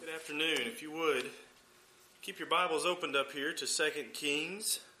afternoon. If you would, keep your Bibles opened up here to 2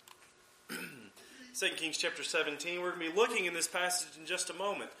 Kings. 2 Kings chapter 17. We're going to be looking in this passage in just a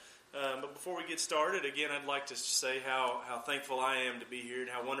moment. But before we get started, again, I'd like to say how thankful I am to be here and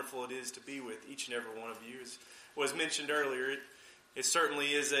how wonderful it is to be with each and every one of you. As was mentioned earlier, it certainly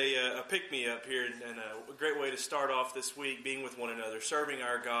is a pick-me-up here and a great way to start off this week, being with one another, serving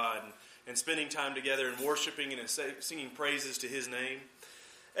our God, and spending time together and worshiping and singing praises to His name.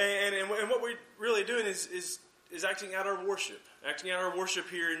 And what we're really doing is acting out our worship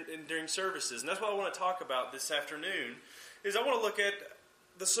here during services. And that's what I want to talk about this afternoon, is I want to look at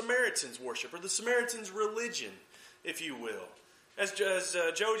the Samaritan's worship, or the Samaritan's religion, if you will. As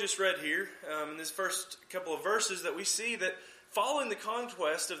Joe just read here, in this first couple of verses, that we see that following the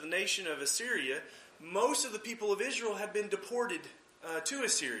conquest of the nation of Assyria, most of the people of Israel had been deported to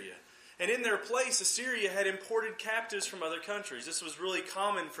Assyria. And in their place, Assyria had imported captives from other countries. This was really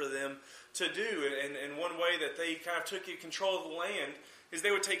common for them to do. And one way that they kind of took control of the land is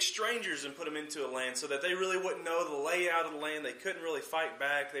they would take strangers and put them into a land so that they really wouldn't know the layout of the land. They couldn't really fight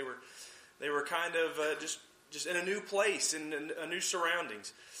back. They were kind of just in a new place, in a new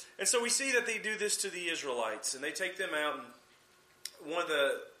surroundings. And so we see that they do this to the Israelites, and they take them out,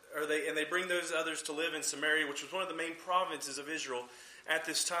 and they bring those others to live in Samaria, which was one of the main provinces of Israel at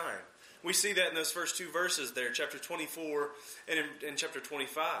this time. We see that in those first two verses there, chapter 24 and in chapter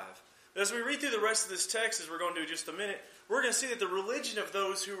 25. But as we read through the rest of this text, as we're going to do in just a minute, we're going to see that the religion of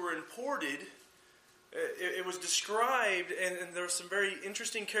those who were imported, it was described, and there are some very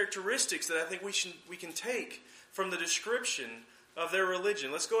interesting characteristics that I think we can take from the description of their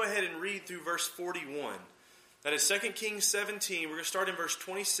religion. Let's go ahead and read through verse 41. That is 2 Kings 17. We're going to start in verse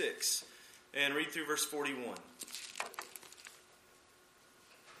 26 and read through verse 41.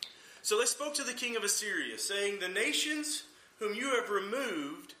 So they spoke to the king of Assyria, saying, "The nations whom you have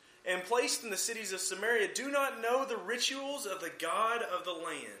removed and placed in the cities of Samaria do not know the rituals of the God of the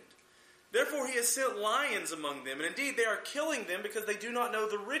land. Therefore he has sent lions among them, and indeed they are killing them because they do not know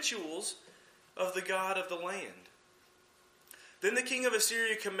the rituals of the God of the land." Then the king of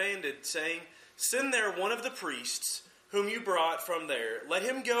Assyria commanded, saying, "Send there one of the priests whom you brought from there. Let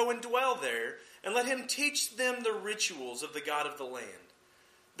him go and dwell there, and let him teach them the rituals of the God of the land."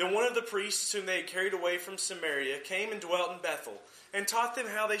 Then one of the priests whom they had carried away from Samaria came and dwelt in Bethel, and taught them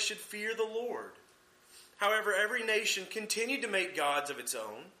how they should fear the Lord. However, every nation continued to make gods of its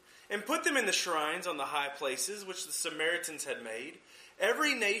own, and put them in the shrines on the high places which the Samaritans had made,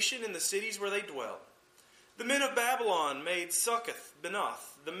 every nation in the cities where they dwelt. The men of Babylon made Succoth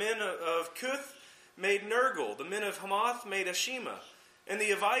Benoth, the men of Cuth made Nergal, the men of Hamath made Ashima, and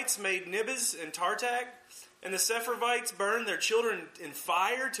the Avites made Nibuz and Tartak, and the Sepharvites burned their children in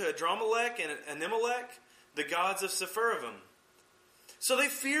fire to Adramelech and Animelech, the gods of Sepharvaim. So they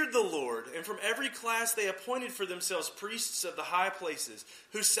feared the Lord, and from every class they appointed for themselves priests of the high places,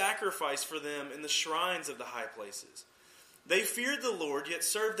 who sacrificed for them in the shrines of the high places. They feared the Lord, yet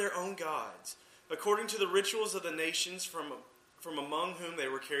served their own gods, according to the rituals of the nations from among whom they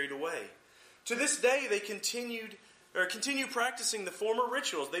were carried away. To this day they continue practicing the former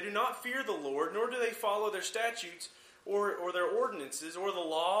rituals. They do not fear the Lord, nor do they follow their statutes or their ordinances, or the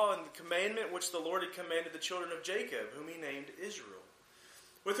law and the commandment which the Lord had commanded the children of Jacob, whom he named Israel,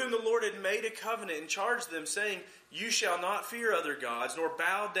 with whom the Lord had made a covenant and charged them, saying, "You shall not fear other gods, nor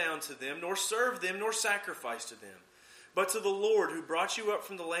bow down to them, nor serve them, nor sacrifice to them, but to the Lord who brought you up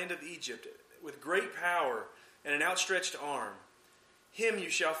from the land of Egypt with great power and an outstretched arm. Him you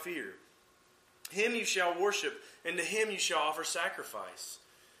shall fear. Him you shall worship, and to him you shall offer sacrifice.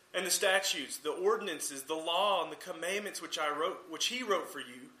 And the statutes, the ordinances, the law, and the commandments which he wrote for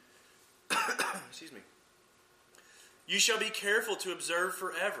you, excuse me, you shall be careful to observe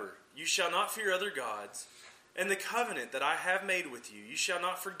forever. You shall not fear other gods, and the covenant that I have made with you, you shall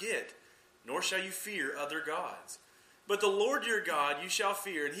not forget, nor shall you fear other gods. But the Lord your God you shall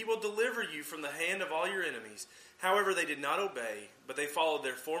fear, and he will deliver you from the hand of all your enemies." However, they did not obey, but they followed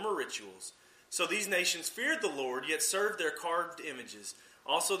their former rituals. So these nations feared the Lord, yet served their carved images.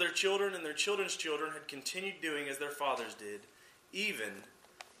 Also their children and their children's children had continued doing as their fathers did, even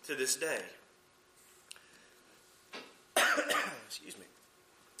to this day. Excuse me.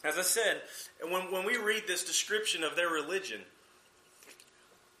 As I said, when we read this description of their religion,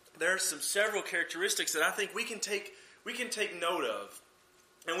 there are several characteristics that I think we can take note of.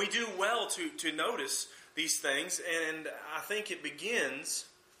 And we do well to notice these things, and I think it begins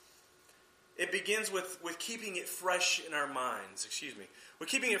with keeping it fresh in our minds. We're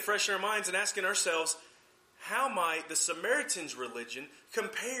keeping it fresh in our minds and asking ourselves, how might the Samaritan's religion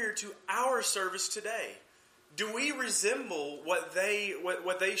compare to our service today? Do we resemble what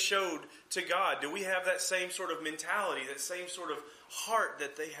they showed to God? Do we have that same sort of mentality, that same sort of heart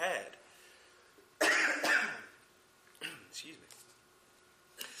that they had? Excuse me.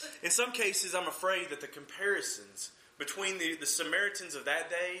 In some cases, I'm afraid that the comparisons between the Samaritans of that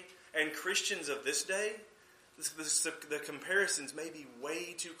day and Christians of this day, the comparisons may be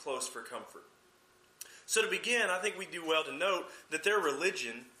way too close for comfort. So to begin, I think we do well to note that their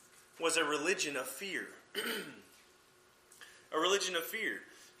religion was a religion of fear. A religion of fear.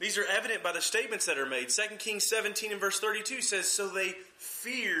 These are evident by the statements that are made. 2 Kings 17 and verse 32 says, "So they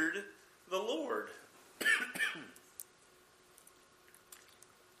feared the Lord." I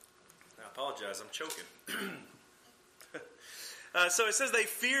apologize, I'm choking. So it says they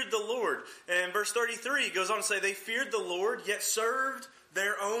feared the Lord. And verse 33 goes on to say they feared the Lord, yet served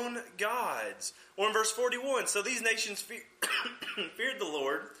their own gods. Or in verse 41, so these nations feared the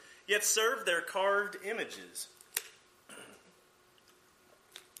Lord, yet served their carved images.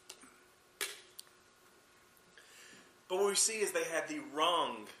 But what we see is they had the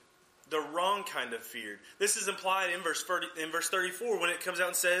wrong kind of fear. This is implied in verse 34 when it comes out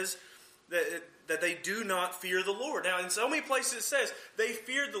and says that they do not fear the Lord. Now, in so many places it says they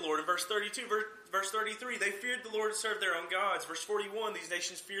feared the Lord. In verse 32, verse 33, they feared the Lord and served their own gods. Verse 41, these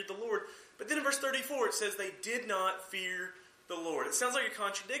nations feared the Lord. But then in verse 34, it says they did not fear the Lord. It sounds like a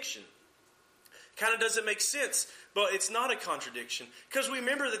contradiction. Kind of doesn't make sense, but it's not a contradiction. Because we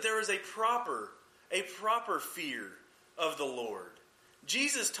remember that there was a proper fear of the Lord.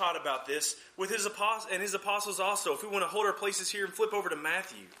 Jesus taught about this with his apostles also. If we want to hold our places here and flip over to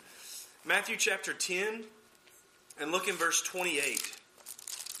Matthew. Matthew chapter 10 and look in verse 28.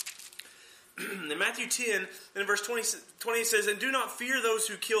 In Matthew 10 and in verse 28 says, "And do not fear those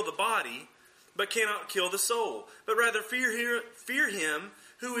who kill the body, but cannot kill the soul. But rather fear him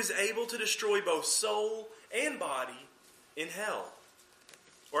who is able to destroy both soul and body in hell."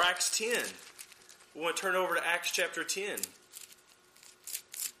 Or Acts 10. We want to turn over to Acts chapter 10.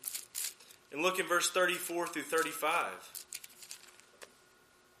 And look in verse 34 through 35.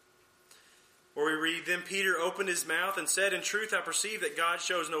 Where we read, "Then Peter opened his mouth and said, 'In truth I perceive that God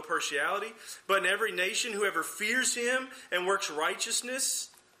shows no partiality, but in every nation whoever fears him and works righteousness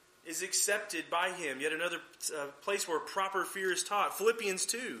is accepted by him.'" Yet another place where proper fear is taught. Philippians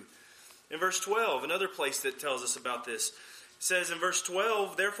 2. In verse 12, another place that tells us about this. It says in verse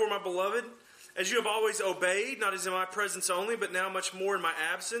 12, "Therefore, my beloved, as you have always obeyed, not as in my presence only, but now much more in my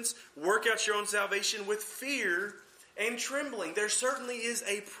absence, work out your own salvation with fear and trembling." There certainly is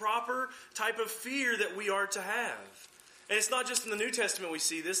a proper type of fear that we are to have. And it's not just in the New Testament we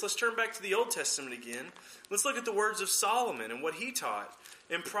see this. Let's turn back to the Old Testament again. Let's look at the words of Solomon and what he taught.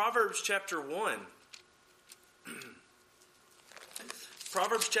 In Proverbs chapter 1.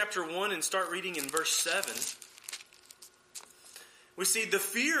 Proverbs chapter 1 and start reading in verse 7. We see the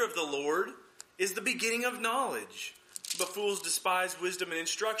fear of the Lord is the beginning of knowledge, but fools despise wisdom and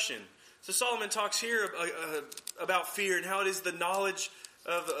instruction. So Solomon talks here about fear and how it is the knowledge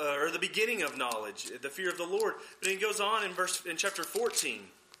of, or the beginning of knowledge, the fear of the Lord. But then he goes on in chapter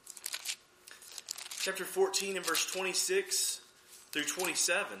 14. Chapter 14 and verse 26 through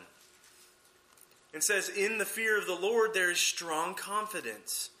 27. And says, "In the fear of the Lord there is strong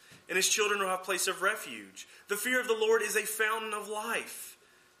confidence, and his children will have a place of refuge. The fear of the Lord is a fountain of life.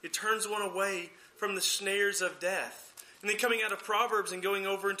 It turns one away from the snares of death." And then coming out of Proverbs and going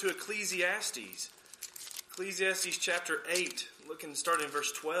over into Ecclesiastes. Ecclesiastes chapter 8, looking starting in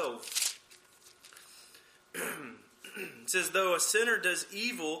verse 12. It says, "Though a sinner does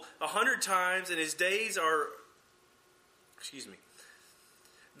evil 100 times and his days are..."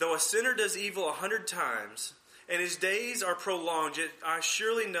 "Though a sinner does evil 100 times and his days are prolonged, yet I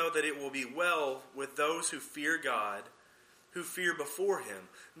surely know that it will be well with those who fear God, who fear before him.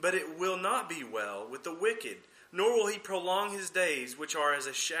 But it will not be well with the wicked, nor will he prolong his days, which are as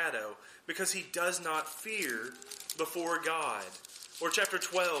a shadow, because he does not fear before God." Or chapter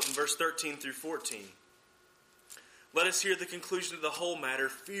 12, and verse 13 through 14. "Let us hear the conclusion of the whole matter.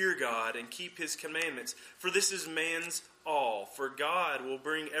 Fear God and keep his commandments, for this is man's all. For God will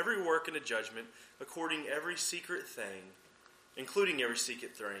bring every work into judgment, according every secret thing, including every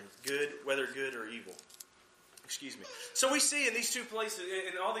secret thing, good, whether good or evil." So we see in these two places,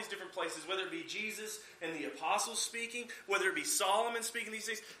 in all these different places, whether it be Jesus and the apostles speaking, whether it be Solomon speaking these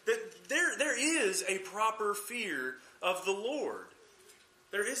things, that there is a proper fear of the Lord.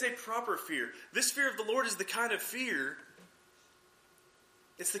 There is a proper fear. This fear of the Lord is the kind of fear,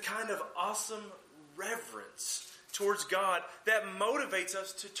 it's the kind of awesome reverence towards God that motivates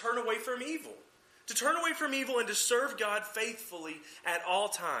us to turn away from evil, to turn away from evil and to serve God faithfully at all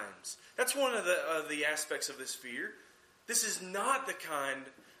times. That's one of the aspects of this fear. This is not the kind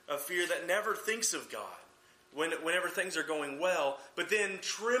of fear that never thinks of God whenever things are going well, but then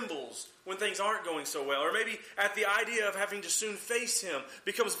trembles when things aren't going so well. Or maybe at the idea of having to soon face Him,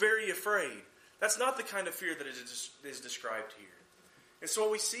 becomes very afraid. That's not the kind of fear that is described here. And so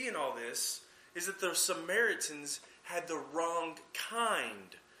what we see in all this is that the Samaritans had the wrong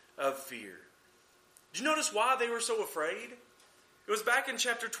kind of fear. Did you notice why they were so afraid? It was back in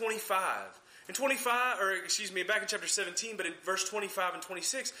chapter 25. Back in chapter 17, but in verse 25 and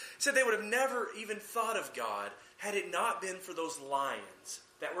 26, it said they would have never even thought of God had it not been for those lions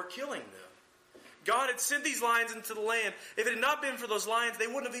that were killing them. God had sent these lions into the land. If it had not been for those lions, they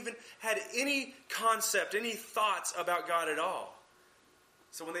wouldn't have even had any concept, any thoughts about God at all.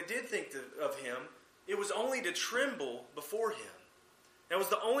 So when they did think of Him, it was only to tremble before Him. That was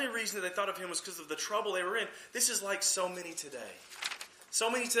the only reason that they thought of Him was because of the trouble they were in. This is like so many today. So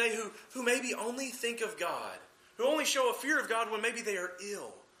many today who maybe only think of God, who only show a fear of God when maybe they are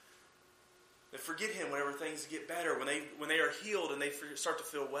ill. They forget Him whenever things get better, when they are healed and they start to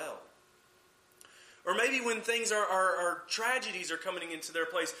feel well. Or maybe when things are tragedies are coming into their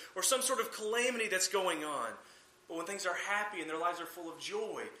place, or some sort of calamity that's going on. But when things are happy and their lives are full of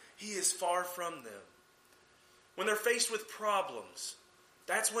joy, He is far from them. When they're faced with problems,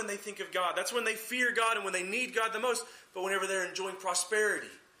 that's when they think of God. That's when they fear God and when they need God the most. But whenever they're enjoying prosperity,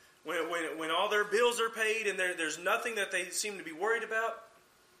 when all their bills are paid and there's nothing that they seem to be worried about,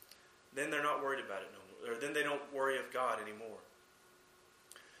 then they're not worried about it no more. Or then they don't worry of God anymore.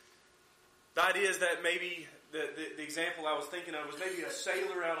 The idea is that maybe the example I was thinking of was maybe a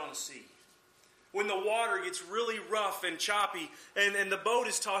sailor out on the sea. When the water gets really rough and choppy and the boat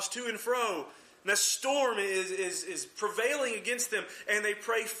is tossed to and fro, and the storm is prevailing against them, and they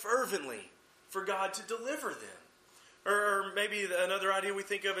pray fervently for God to deliver them. Or maybe another idea we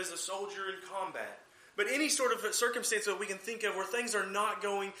think of is a soldier in combat. But any sort of circumstance that we can think of where things are not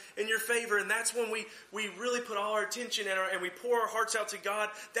going in your favor, and that's when we really put all our attention and we pour our hearts out to God,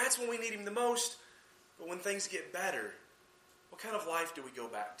 that's when we need Him the most. But when things get better, what kind of life do we go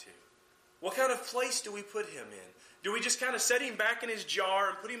back to? What kind of place do we put Him in? Do we just kind of set Him back in His jar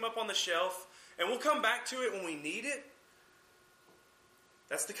and put Him up on the shelf, and we'll come back to it when we need it?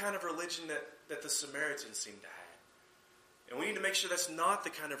 That's the kind of religion that the Samaritans seem to have. And we need to make sure that's not the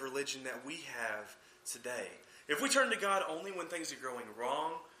kind of religion that we have today. If we turn to God only when things are going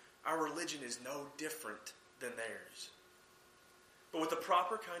wrong, our religion is no different than theirs. But with the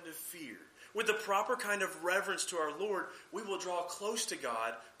proper kind of fear, with the proper kind of reverence to our Lord, we will draw close to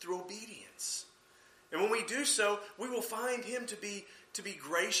God through obedience. And when we do so, we will find Him to be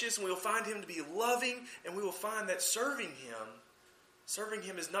gracious, and we will find Him to be loving, and we will find that serving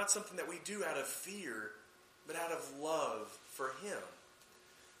Him is not something that we do out of fear, but out of love for Him.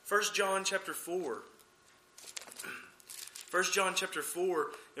 1 John chapter 4. 1 John chapter 4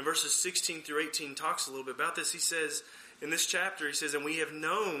 in verses 16 through 18 talks a little bit about this. He says, in this chapter, he says, "And we have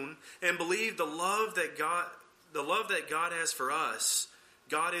known and believed the love that God has for us.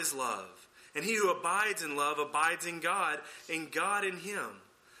 God is love. And he who abides in love abides in God, and God in him.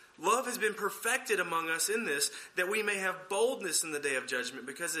 Love has been perfected among us in this, that we may have boldness in the day of judgment,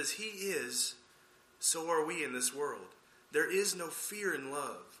 because as he is, so are we in this world. There is no fear in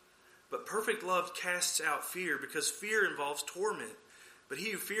love. But perfect love casts out fear, because fear involves torment. But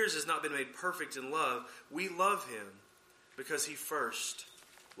he who fears has not been made perfect in love. We love him because he first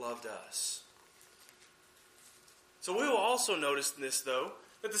loved us." So we will also notice in this, though,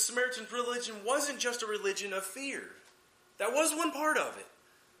 that the Samaritan religion wasn't just a religion of fear. That was one part of it.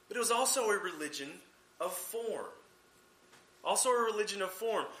 But it was also a religion of form. Also a religion of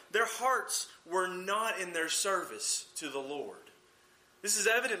form. Their hearts were not in their service to the Lord. This is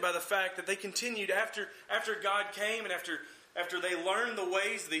evident by the fact that they continued after God came and after they learned the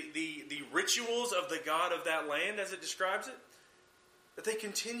ways, the rituals of the God of that land, as it describes it, that they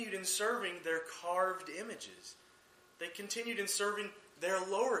continued in serving their carved images. They continued in serving their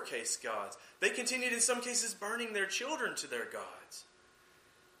lowercase gods. They continued in some cases burning their children to their gods.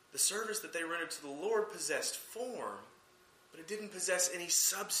 The service that they rendered to the Lord possessed form, but it didn't possess any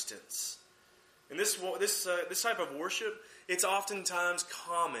substance. And this type of worship, it's oftentimes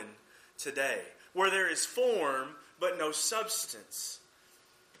common today, where there is form but no substance.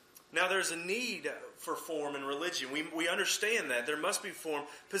 Now there's a need for form in religion. We understand that. There must be form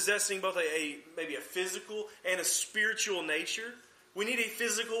possessing both maybe a physical and a spiritual nature. We need a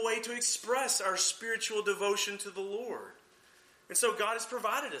physical way to express our spiritual devotion to the Lord. And so God has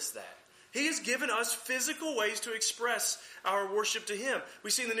provided us that. He has given us physical ways to express our worship to Him.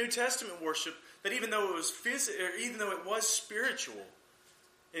 We see in the New Testament worship that even though it was spiritual,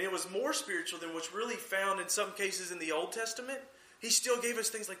 and it was more spiritual than what's really found in some cases in the Old Testament, He still gave us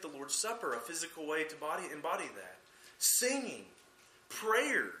things like the Lord's Supper, a physical way to embody that. Singing,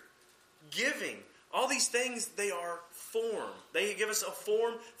 prayer, giving, all these things, they are form. They give us a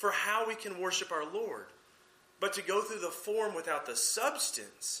form for how we can worship our Lord. But to go through the form without the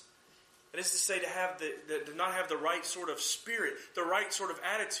substance, that is to say, to not have the right sort of spirit, the right sort of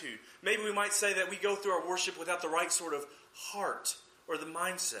attitude. Maybe we might say that we go through our worship without the right sort of heart or the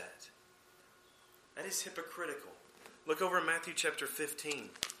mindset. That is hypocritical. Look over in Matthew chapter 15.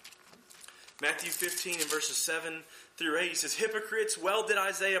 Matthew 15 and verses 7 through 8, he says, "Hypocrites, well did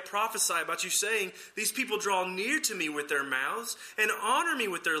Isaiah prophesy about you, saying, these people draw near to me with their mouths and honor me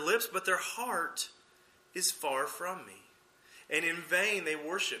with their lips, but their heart is far from me. And in vain they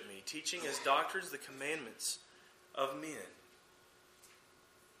worship me, teaching as doctrines the commandments of men."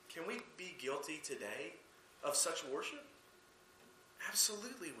 Can we be guilty today of such worship?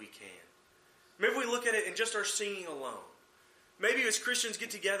 Absolutely we can. Maybe we look at it in just our singing alone. Maybe as Christians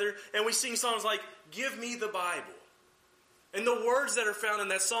get together and we sing songs like, "Give Me the Bible." And the words that are found in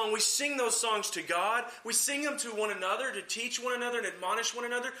that song, we sing those songs to God. We sing them to one another, to teach one another and admonish one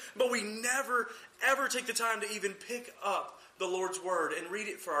another. But we never, ever take the time to even pick up the Lord's Word and read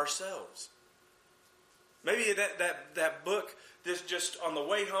it for ourselves. Maybe that book that's just on the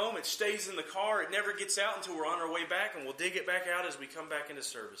way home, it stays in the car, it never gets out until we're on our way back, and we'll dig it back out as we come back into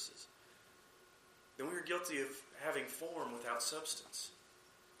services. Then we are guilty of having form without substance.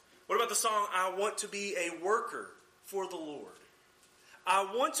 What about the song, "I want to be a worker for the Lord"? I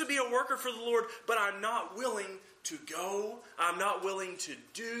want to be a worker for the Lord, but I'm not willing to go. I'm not willing to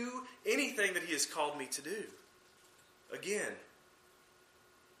do anything that He has called me to do. Again,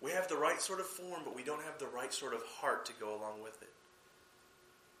 we have the right sort of form, but we don't have the right sort of heart to go along with it.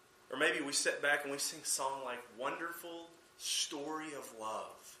 Or maybe we sit back and we sing a song like "Wonderful Story of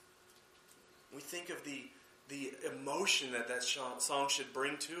Love." We think of the emotion that song should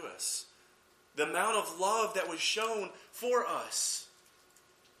bring to us. The amount of love that was shown for us.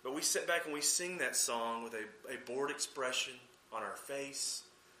 But we sit back and we sing that song with a bored expression on our face.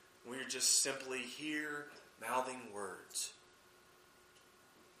 We're just simply here mouthing words.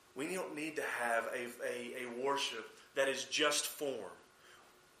 We don't need to have a worship that is just form.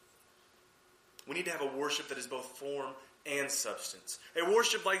 We need to have a worship that is both form and substance. A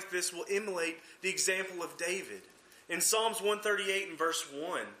worship like this will emulate the example of David. In Psalms 138 and verse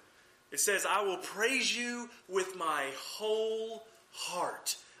 1, it says, "I will praise you with my whole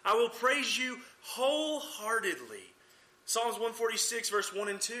heart. I will praise you wholeheartedly." Psalms 146 verse 1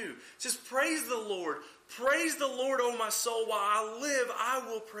 and 2 says, "Praise the Lord. Praise the Lord, O my soul. While I live, I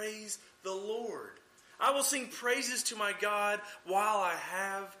will praise the Lord. I will sing praises to my God while I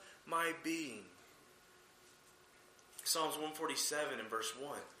have my being." Psalms 147 and verse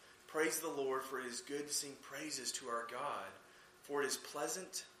 1. "Praise the Lord, for it is good to sing praises to our God, for it is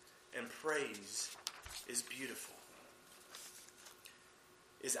pleasant and praise is beautiful."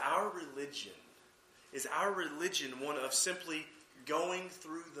 Is our religion one of simply going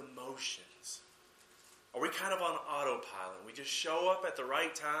through the motions? Are we kind of on autopilot? We just show up at the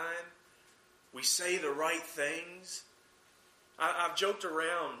right time. We say the right things. I've joked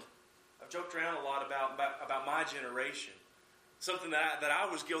around a lot about my generation. Something that I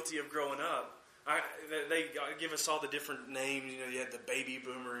was guilty of growing up. They give us all the different names. You had the baby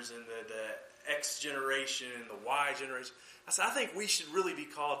boomers and the X generation and the Y generation. I said, I think we should really be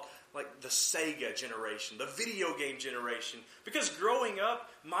called like the Sega generation, the video game generation. Because growing up,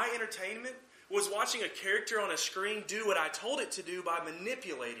 my entertainment was watching a character on a screen do what I told it to do by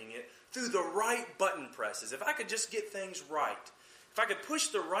manipulating it through the right button presses. If I could just get things right, if I could push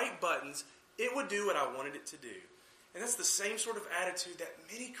the right buttons, it would do what I wanted it to do. And that's the same sort of attitude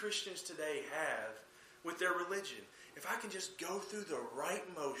that many Christians today have with their religion. If I can just go through the right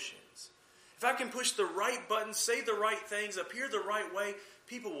motions, if I can push the right buttons, say the right things, appear the right way,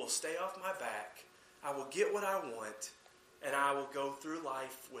 people will stay off my back. I will get what I want, and I will go through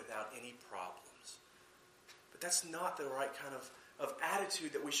life without any problems. But that's not the right kind of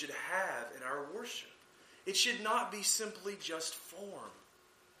attitude that we should have in our worship. It should not be simply just form.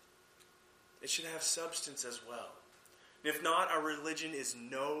 It should have substance as well. And if not, our religion is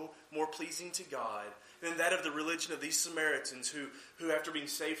no more pleasing to God than that of the religion of these Samaritans who after being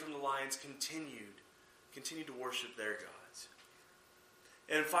saved from the lions, continued to worship their gods.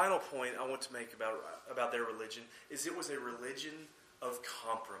 And final point I want to make about their religion is it was a religion of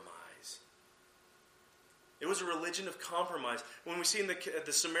compromise. It was a religion of compromise. When we see with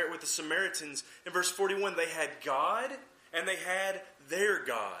the Samaritans, in verse 41, they had God and they had their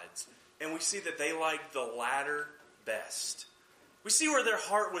gods. And we see that they liked the latter best. We see where their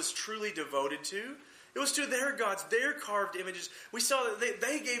heart was truly devoted to. It was to their gods, their carved images. We saw that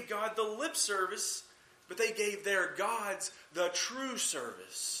they gave God the lip service, but they gave their gods the true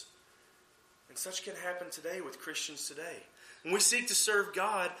service. And such can happen today with Christians today. When we seek to serve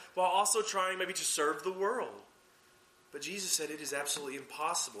God while also trying maybe to serve the world. But Jesus said it is absolutely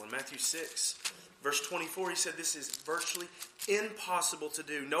impossible. In Matthew 6, verse 24, he said this is virtually impossible to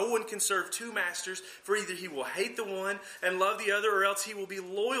do. No one can serve two masters, for either he will hate the one and love the other, or else he will be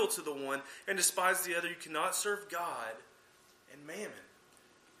loyal to the one and despise the other. You cannot serve God and mammon.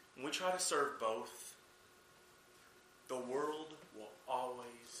 When we try to serve both, the world will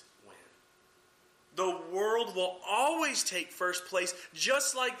always win. The world will always take first place,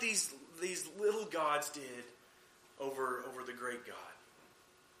 just like these little gods did over the great God.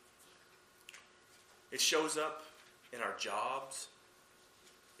 It shows up in our jobs.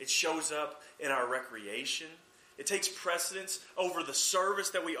 It shows up in our recreation. It takes precedence over the service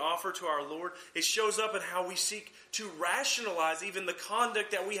that we offer to our Lord. It shows up in how we seek to rationalize even the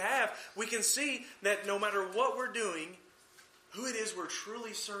conduct that we have. We can see that no matter what we're doing, who it is we're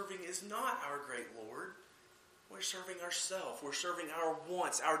truly serving is not our great Lord. We're serving ourselves. We're serving our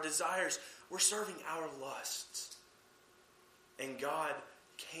wants, our desires. We're serving our lusts. And God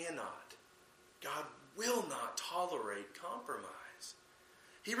will not tolerate compromise.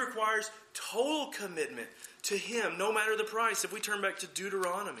 He requires total commitment to Him, no matter the price. If we turn back to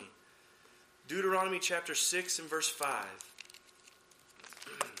Deuteronomy chapter 6 and verse 5.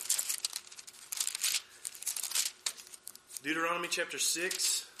 Deuteronomy chapter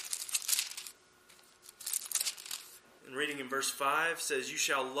 6, and reading in verse 5 says, "You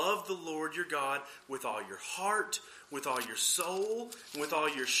shall love the Lord your God with all your heart, with all your soul, and with all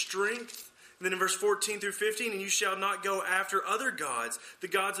your strength." And then in verse 14 through 15, "And you shall not go after other gods, the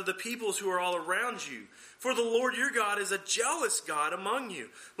gods of the peoples who are all around you. For the Lord your God is a jealous God among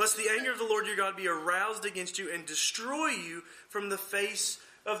you, lest the anger of the Lord your God be aroused against you and destroy you from the face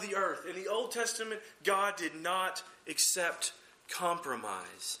of the earth." In the Old Testament, God did not accept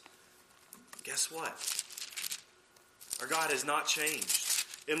compromise. Guess what? Our God has not changed.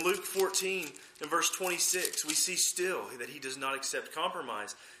 In Luke 14 and verse 26, we see still that He does not accept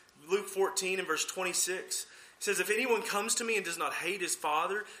compromise. Luke 14 and verse 26 says, "If anyone comes to me and does not hate his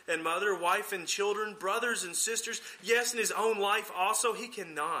father and mother, wife and children, brothers and sisters, yes, and his own life also, he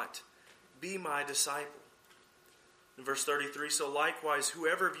cannot be my disciple." In verse 33, "So likewise,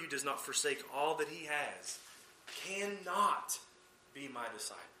 whoever of you does not forsake all that he has cannot be my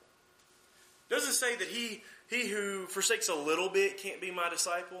disciple." It doesn't say that he who forsakes a little bit can't be my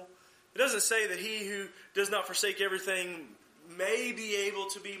disciple. It doesn't say that he who does not forsake everything may be able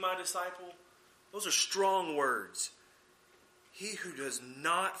to be my disciple. Those are strong words. He who does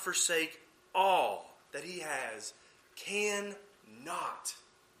not forsake all that he has cannot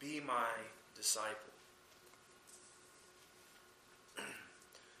be my disciple.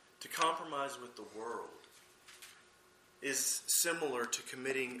 To compromise with the world is similar to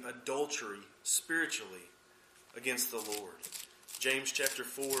committing adultery spiritually against the Lord. James chapter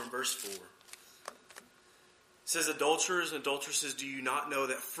 4 and verse 4. It says, "Adulterers and adulteresses, do you not know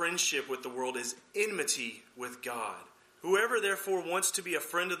that friendship with the world is enmity with God? Whoever therefore wants to be a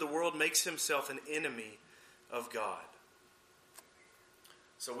friend of the world makes himself an enemy of God."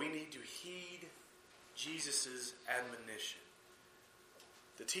 So we need to heed Jesus' admonition.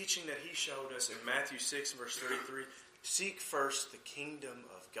 The teaching that He showed us in Matthew 6 verse 33, seek first the kingdom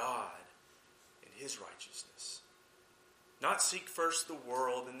of God and His righteousness. Not seek first the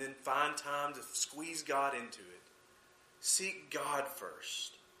world and then find time to squeeze God into it. Seek God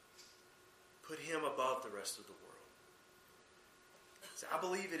first. Put Him above the rest of the world. So I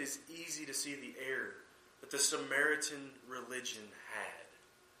believe it is easy to see the error that the Samaritan religion had.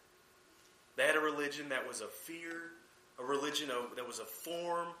 They had a religion that was of fear, a religion that was of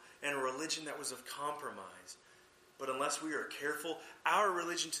form, and a religion that was of compromise. But unless we are careful, our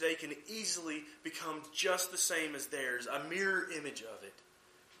religion today can easily become just the same as theirs, a mirror image of it.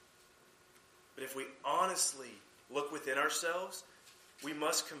 But if we honestly look within ourselves, we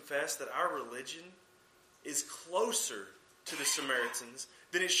must confess that our religion is closer to the Samaritans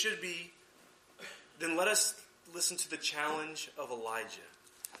than it should be. Then let us listen to the challenge of Elijah.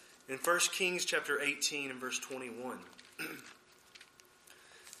 In 1 Kings chapter 18 and verse 21.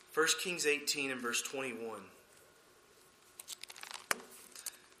 1 Kings 18 and verse 21.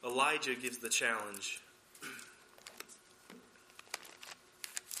 Elijah gives the challenge.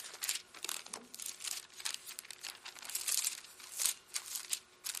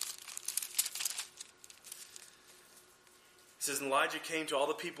 It says, Elijah came to all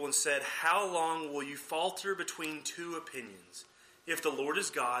the people and said, "How long will you falter between two opinions? If the Lord is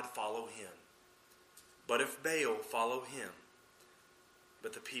God, follow him. But if Baal, follow him."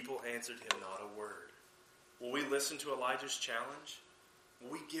 But the people answered him not a word. Will we listen to Elijah's challenge? Will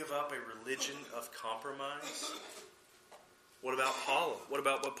we give up a religion of compromise? What about Paul? What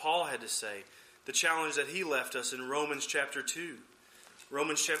about what Paul had to say? The challenge that he left us in Romans chapter 2.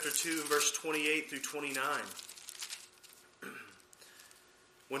 Romans chapter 2, verse 28 through 29.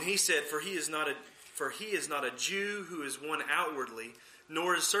 When he said, For he is not a Jew who is one outwardly,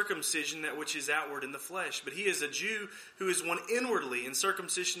 nor is circumcision that which is outward in the flesh. But he is a Jew who is one inwardly, and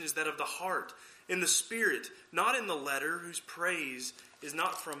circumcision is that of the heart, in the spirit, not in the letter, whose praise is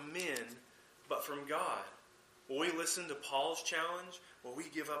not from men, but from God. Will we listen to Paul's challenge? Will we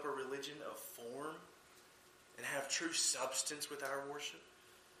give up a religion of form and have true substance with our worship?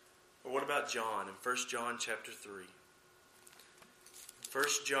 Or what about John in 1 John chapter 3? 1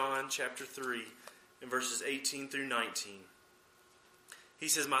 John chapter 3 in verses 18 through 19. He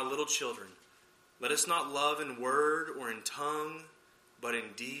says, "My little children, let us not love in word or in tongue, but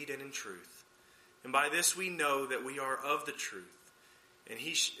in deed and in truth. And by this we know that we are of the truth, and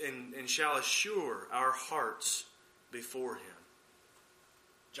he shall assure our hearts before him."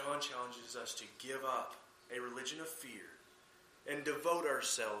 John challenges us to give up a religion of fear and devote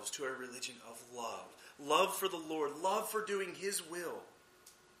ourselves to a religion of love. Love for the Lord, love for doing his will.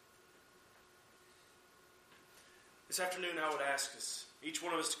 This afternoon I would ask us, each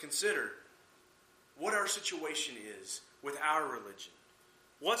one of us, to consider what our situation is with our religion.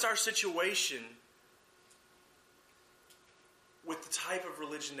 What's our situation with the type of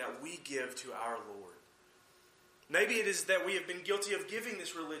religion that we give to our Lord? Maybe it is that we have been guilty of giving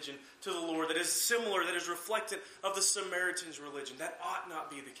this religion to the Lord that is similar, that is reflective of the Samaritan's religion. That ought not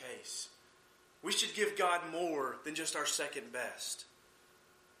be the case. We should give God more than just our second best.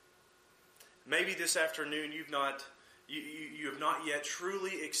 Maybe this afternoon you have not yet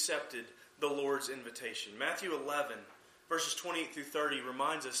truly accepted the Lord's invitation. Matthew 11, verses 28 through 30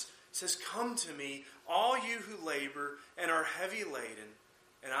 reminds us, it says, "Come to me, all you who labor and are heavy laden,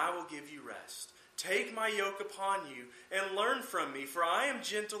 and I will give you rest. Take my yoke upon you and learn from me, for I am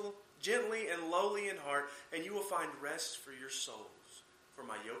gently and lowly in heart, and you will find rest for your souls. For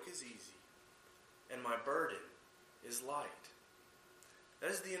my yoke is easy, and my burden is light." That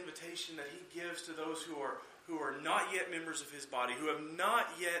is the invitation that he gives to those who are not yet members of his body, who have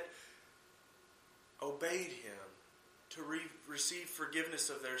not yet obeyed him to receive forgiveness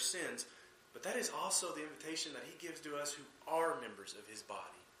of their sins. But that is also the invitation that he gives to us who are members of his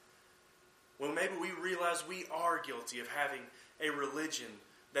body. When maybe we realize we are guilty of having a religion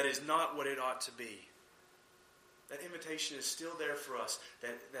that is not what it ought to be, that invitation is still there for us,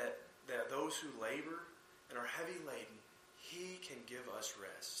 that those who labor and are heavy laden, he can give us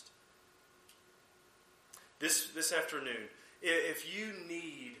rest. This afternoon, if you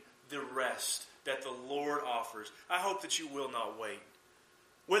need the rest that the Lord offers, I hope that you will not wait.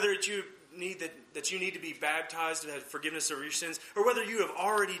 Whether you need to be baptized to have forgiveness of your sins, or whether you have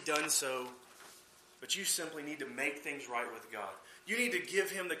already done so, but you simply need to make things right with God. You need to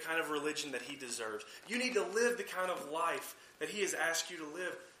give him the kind of religion that he deserves. You need to live the kind of life that he has asked you to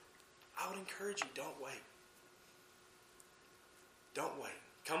live. I would encourage you, don't wait. Don't wait.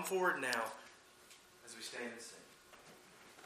 Come forward now as we stand and sing.